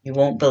You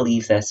won't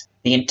believe this.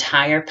 The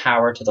entire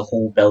power to the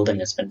whole building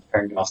has been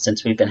turned off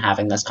since we've been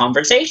having this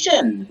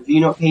conversation. Have you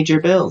not paid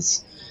your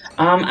bills?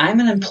 I'm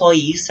an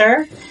employee,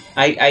 sir.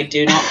 I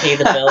do not pay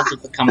the bills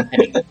of the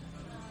company.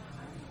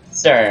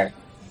 Sir.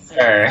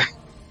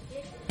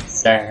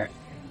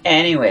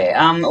 Anyway,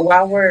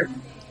 while we're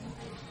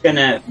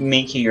gonna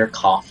make you your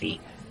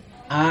coffee,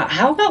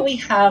 how about we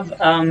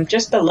have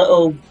just a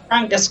little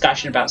frank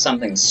discussion about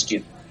something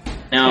stupid?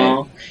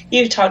 No,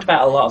 you've talked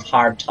about a lot of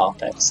hard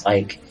topics,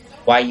 like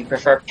why you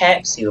prefer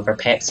Pepsi over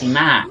Pepsi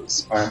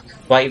Max, or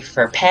why you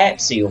prefer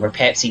Pepsi over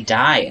Pepsi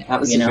Diet.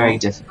 That was a very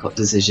difficult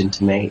decision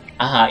to make.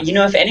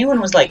 If anyone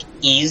was like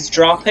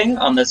eavesdropping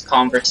on this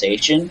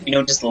conversation,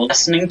 just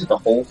listening to the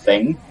whole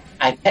thing,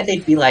 I bet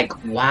they'd be like,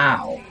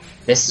 wow,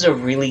 this is a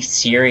really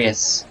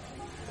serious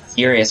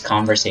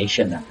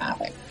conversation they're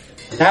having.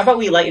 How about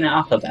we lighten it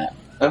up a bit?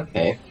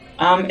 Okay.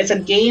 It's a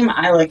game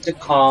I like to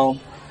call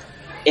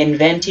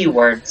Inventy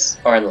Words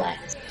or Less.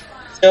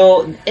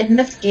 So, in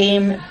this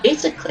game,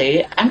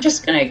 basically, I'm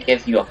just going to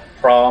give you a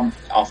prompt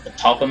off the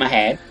top of my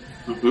head.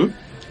 Mm-hmm.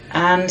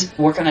 And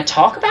we're going to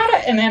talk about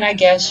it, and then I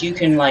guess you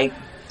can,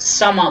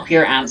 sum up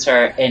your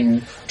answer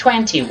in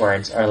 20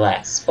 words or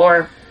less.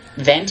 Or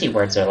 20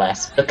 words or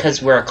less,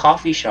 because we're a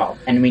coffee shop,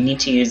 and we need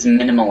to use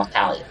minimal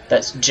Italian.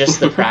 That's just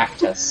the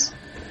practice.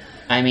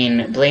 I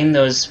mean, blame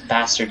those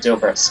bastards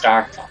over at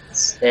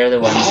Starbucks. They're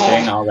the ones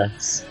doing all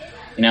this.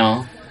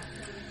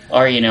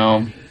 Or,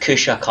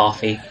 Kusha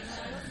Coffee.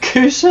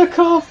 Kusha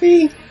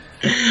Coffee?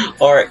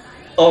 Or,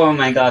 oh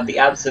my god, the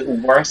absolute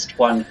worst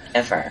one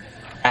ever.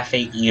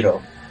 Cafe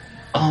Ero.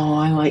 Oh,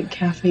 I like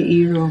Cafe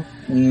Ero.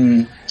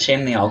 Shame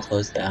they all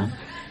closed down.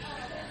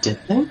 Did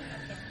they? Anyway,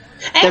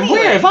 then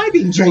where have I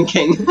been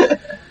drinking? The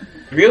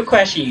real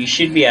question you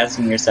should be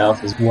asking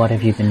yourself is, what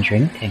have you been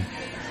drinking?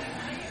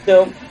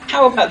 So,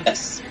 how about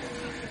this?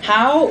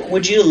 How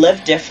would you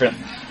live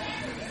differently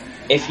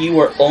if you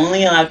were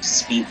only allowed to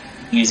speak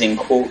using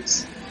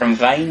quotes from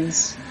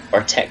Vines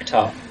or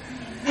TikTok?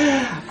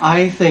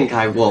 I think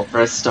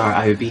for a start,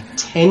 I would be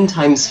 10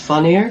 times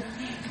funnier,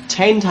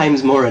 10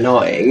 times more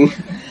annoying.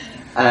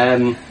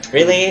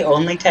 Really?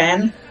 Only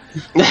 10?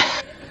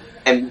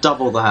 And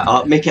double that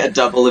up. Make it a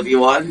double if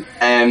you want.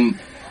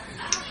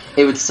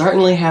 It would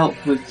certainly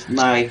help with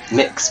my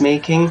mix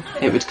making.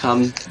 It would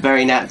come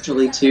very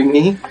naturally to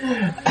me.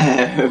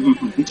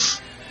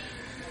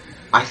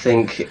 I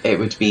think it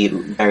would be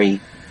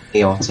very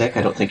chaotic.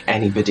 I don't think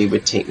anybody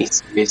would take me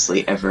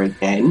seriously ever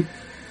again.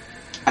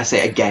 I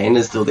say again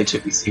as though they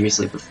took me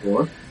seriously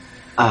before.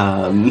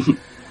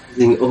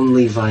 Using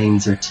only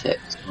Vines or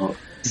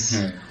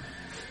TikToks.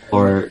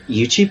 Or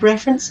YouTube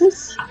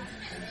references?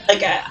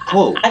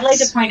 I'd like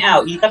to point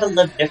out, you gotta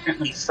live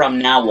differently from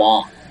now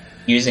on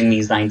using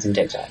these Vines and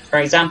TikTok. For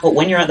example,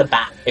 when you're at the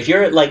bank, if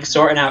you're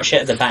sorting out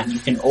shit at the bank, you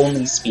can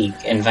only speak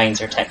in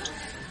Vines or TikTok.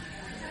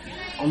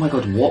 Oh my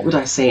god, what would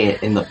I say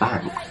in the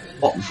bank?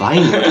 What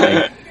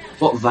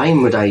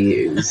Vine would I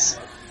use?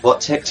 What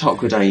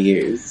TikTok would I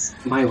use?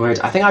 My word,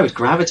 I think I would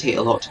gravitate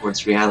a lot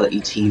towards reality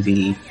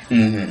TV.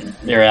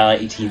 The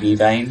reality TV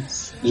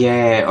Vines?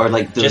 Yeah, or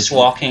those... Just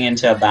walking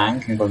into a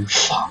bank and going,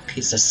 fuck,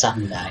 it's a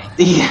Sunday.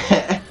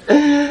 Yeah.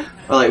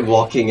 Or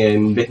walking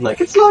in, being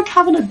like, it's like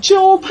having a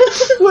job,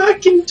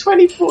 working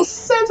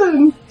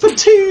 24/7 for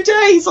 2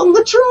 days on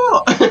the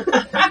trot.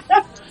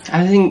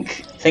 I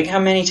think how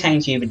many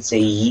times you would say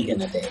yeet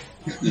in a day.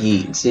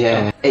 Yeet,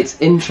 yeah. It's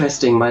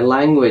interesting. My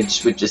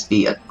language would just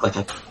be a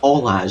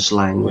collage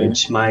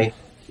language. My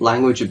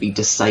language would be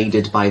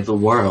decided by the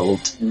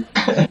world.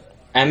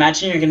 I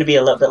imagine you're going to be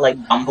a little bit like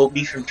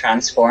Bumblebee from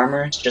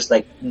Transformers, just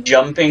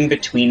jumping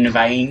between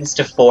vines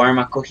to form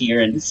a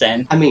coherent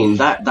sentence. I mean,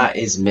 that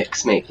is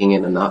mix making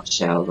in a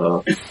nutshell,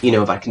 though.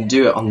 If I can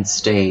do it on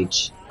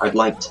stage, I'd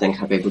like to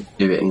think I'd be able to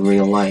do it in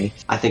real life.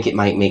 I think it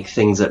might make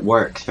things at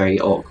work very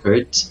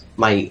awkward.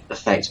 Might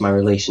affect my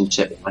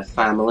relationship with my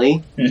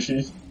family.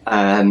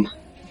 I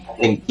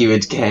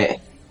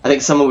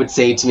think someone would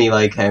say to me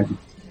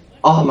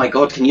oh my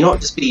god, can you not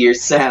just be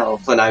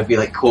yourself? And I'd be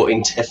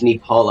quoting Tiffany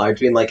Pollard,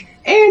 being like,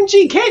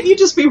 Angie, can't you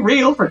just be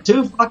real for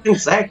 2 fucking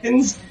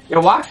seconds?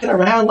 You're walking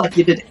around like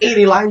you did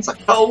 80 lines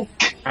of coke.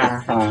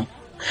 I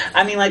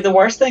mean, the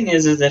worst thing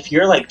is if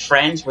you're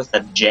friends with a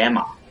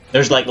Gemma,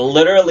 there's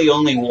literally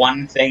only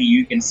one thing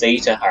you can say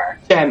to her.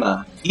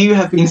 Gemma, you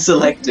have been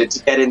selected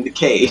to get in the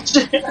cage.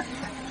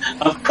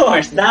 Of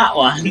course, that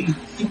one.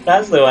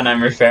 That's the one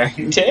I'm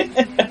referring to.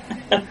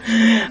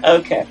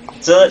 Okay,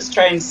 so let's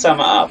try and sum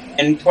it up.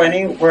 In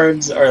 20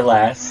 words or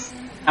less,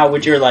 how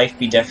would your life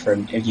be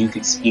different if you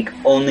could speak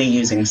only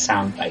using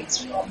sound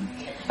bites from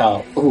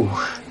TikTok? Ooh,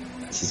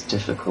 this is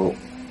difficult.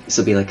 This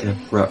would be a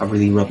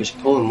really rubbish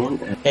poem,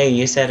 wouldn't it? Hey,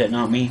 you said it,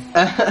 not me.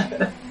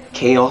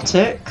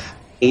 Chaotic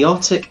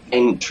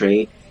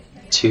entry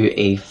to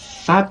a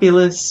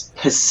fabulous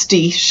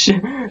pastiche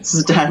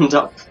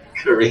stand-up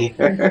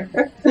career.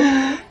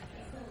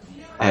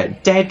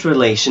 Dead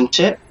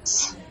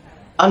relationships,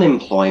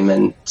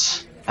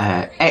 unemployment,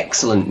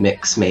 excellent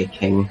mix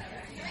making.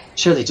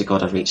 Surely to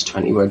God I've reached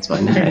 20 words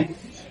by now.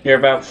 You're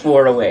about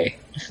 4 away.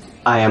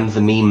 I am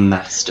the meme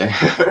master.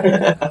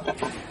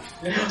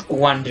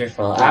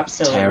 Wonderful,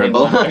 absolutely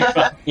Terrible.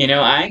 wonderful. You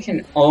know, I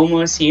can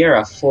almost hear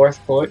a fourth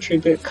poetry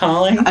book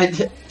calling.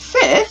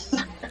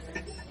 Fifth?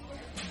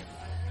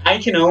 I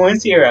can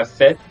almost hear a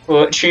fifth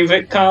poetry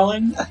book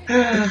calling.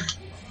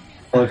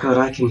 Oh god,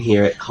 I can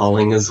hear it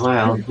calling as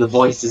well. The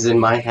voice is in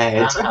my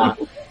head.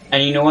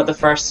 And you know what the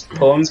first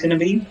poem's gonna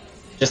be?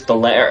 Just the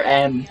letter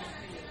M.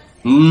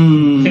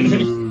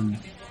 Mmm.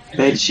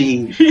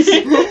 Bedsheets.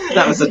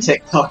 That was a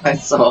TikTok I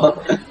saw.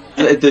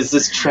 There's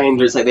this trend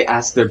where it's like they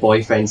ask their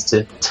boyfriends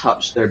to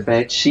touch their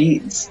bed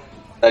sheets.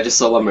 I just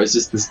saw one where it's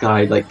just this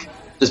guy like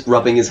just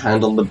rubbing his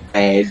hand on the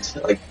bed,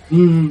 like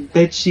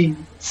bed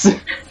sheets.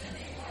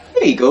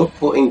 There you go,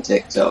 quoting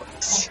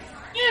TikToks.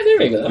 Yeah, there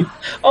we go.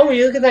 Oh,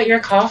 look at that! Your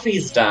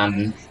coffee's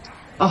done.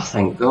 Oh,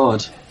 thank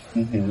God.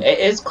 It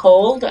is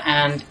cold,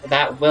 and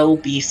that will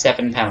be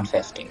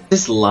 £7.50. Is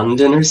this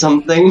London or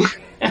something?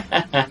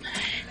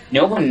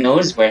 No one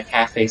knows where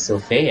Cafe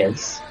Sophie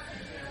is.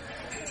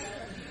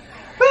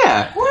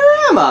 Where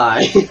am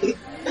I?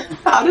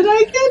 How did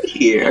I get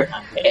here?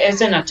 It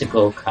is in a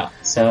to-go cup,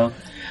 so...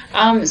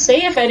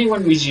 say if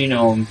anyone was,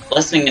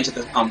 listening into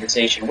this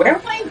conversation, where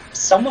might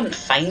someone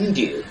find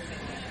you?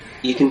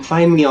 You can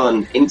find me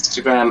on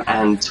Instagram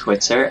and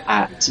Twitter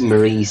at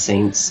Marie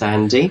Saint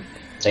Sandy.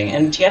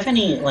 And do you have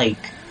any,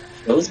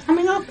 shows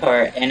coming up,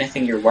 or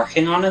anything you're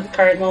working on at the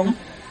current moment?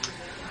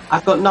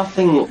 I've got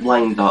nothing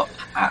lined up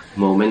at the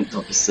moment,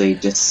 obviously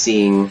just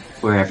seeing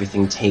where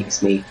everything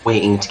takes me,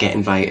 waiting to get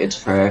invited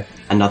for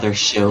another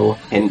show,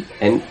 hint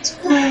hint.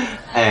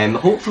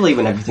 Hopefully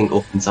when everything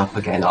opens up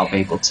again I'll be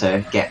able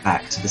to get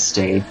back to the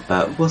stage,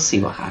 but we'll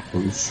see what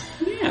happens.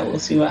 Yeah, we'll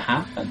see what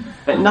happens.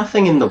 But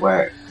nothing in the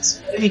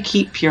works. If you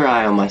keep your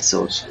eye on my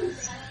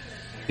socials,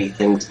 there'll be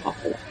things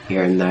popping up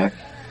here and there.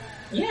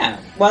 Yeah,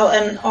 well,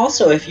 and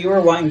also if you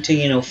were wanting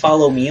to,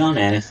 follow me on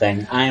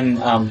anything, I'm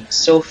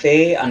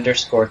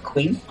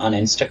Sophie_Queen on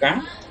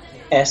Instagram.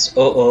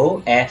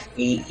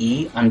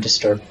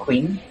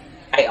 SOOFAE_Queen.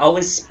 I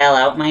always spell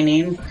out my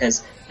name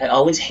because I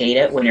always hate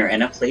it when you're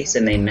in a place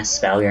and they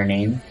misspell your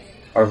name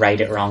or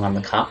write it wrong on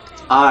the cup.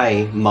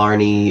 I,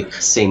 Marnie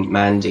St.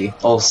 Mandy,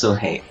 also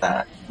hate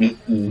that.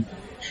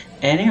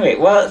 Anyway,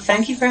 well,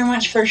 thank you very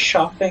much for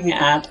shopping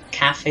at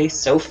Cafe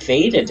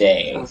Sophie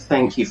today. Well,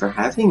 thank you for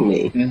having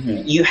me.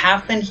 You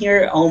have been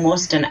here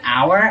almost an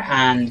hour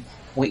and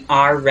we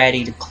are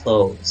ready to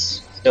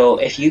close. So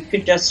if you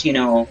could just,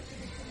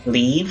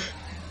 leave.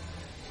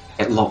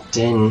 Get locked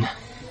in.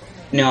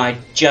 No, I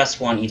just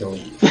want you to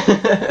leave.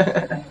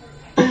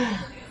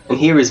 And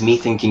here is me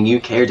thinking you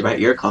cared about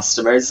your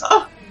customers.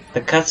 Oh.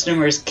 The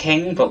customer's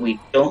king, but we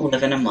don't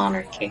live in a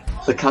monarchy.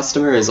 The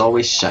customer is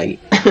always shite.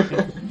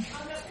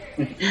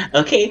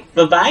 Okay,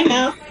 bye-bye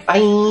now.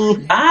 Bye.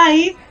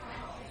 Bye.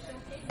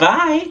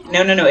 Bye.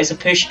 No, it's a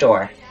push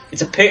door.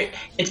 It's a push.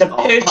 For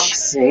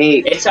fuck's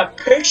sake. It's a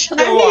push door.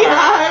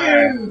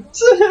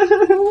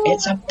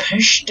 It's a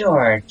push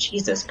door.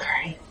 Jesus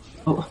Christ.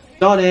 Oh,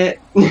 got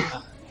it.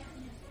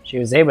 She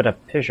was able to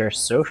push her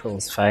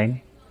socials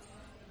fine.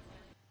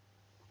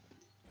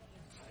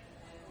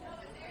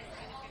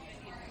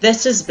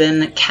 This has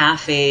been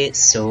Cafe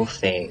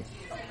Sophie.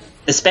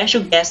 The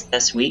special guest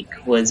this week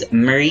was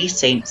Marie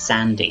Saint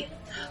Sandy.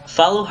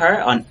 Follow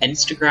her on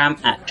Instagram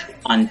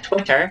on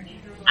Twitter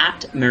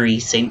at Marie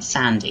Saint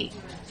Sandy.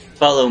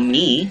 Follow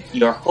me,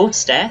 your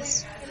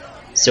hostess,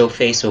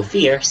 Sophie So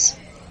Fierce,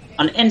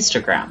 on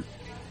Instagram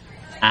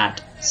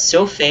at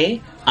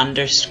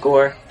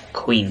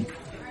Sophie_Queen.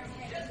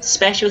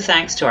 Special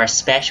thanks to our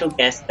special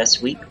guest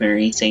this week,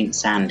 Marie Saint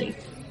Sandy.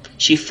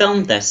 She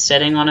filmed this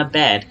sitting on a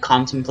bed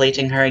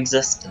contemplating her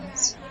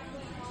existence.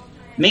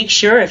 Make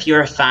sure if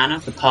you're a fan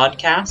of the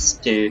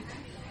podcast to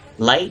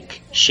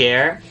like,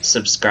 share,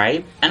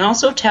 subscribe, and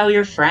also tell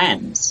your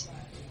friends.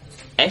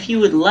 If you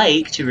would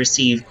like to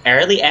receive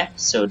early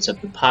episodes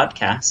of the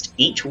podcast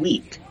each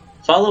week,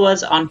 follow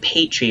us on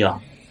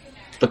Patreon.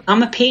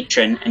 Become a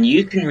patron and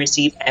you can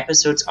receive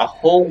episodes a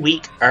whole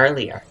week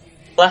earlier,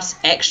 plus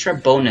extra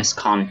bonus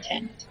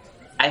content.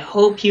 I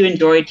hope you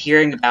enjoyed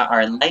hearing about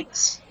our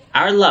likes,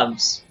 our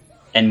loves,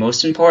 and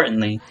most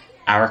importantly,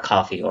 our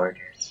coffee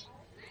order.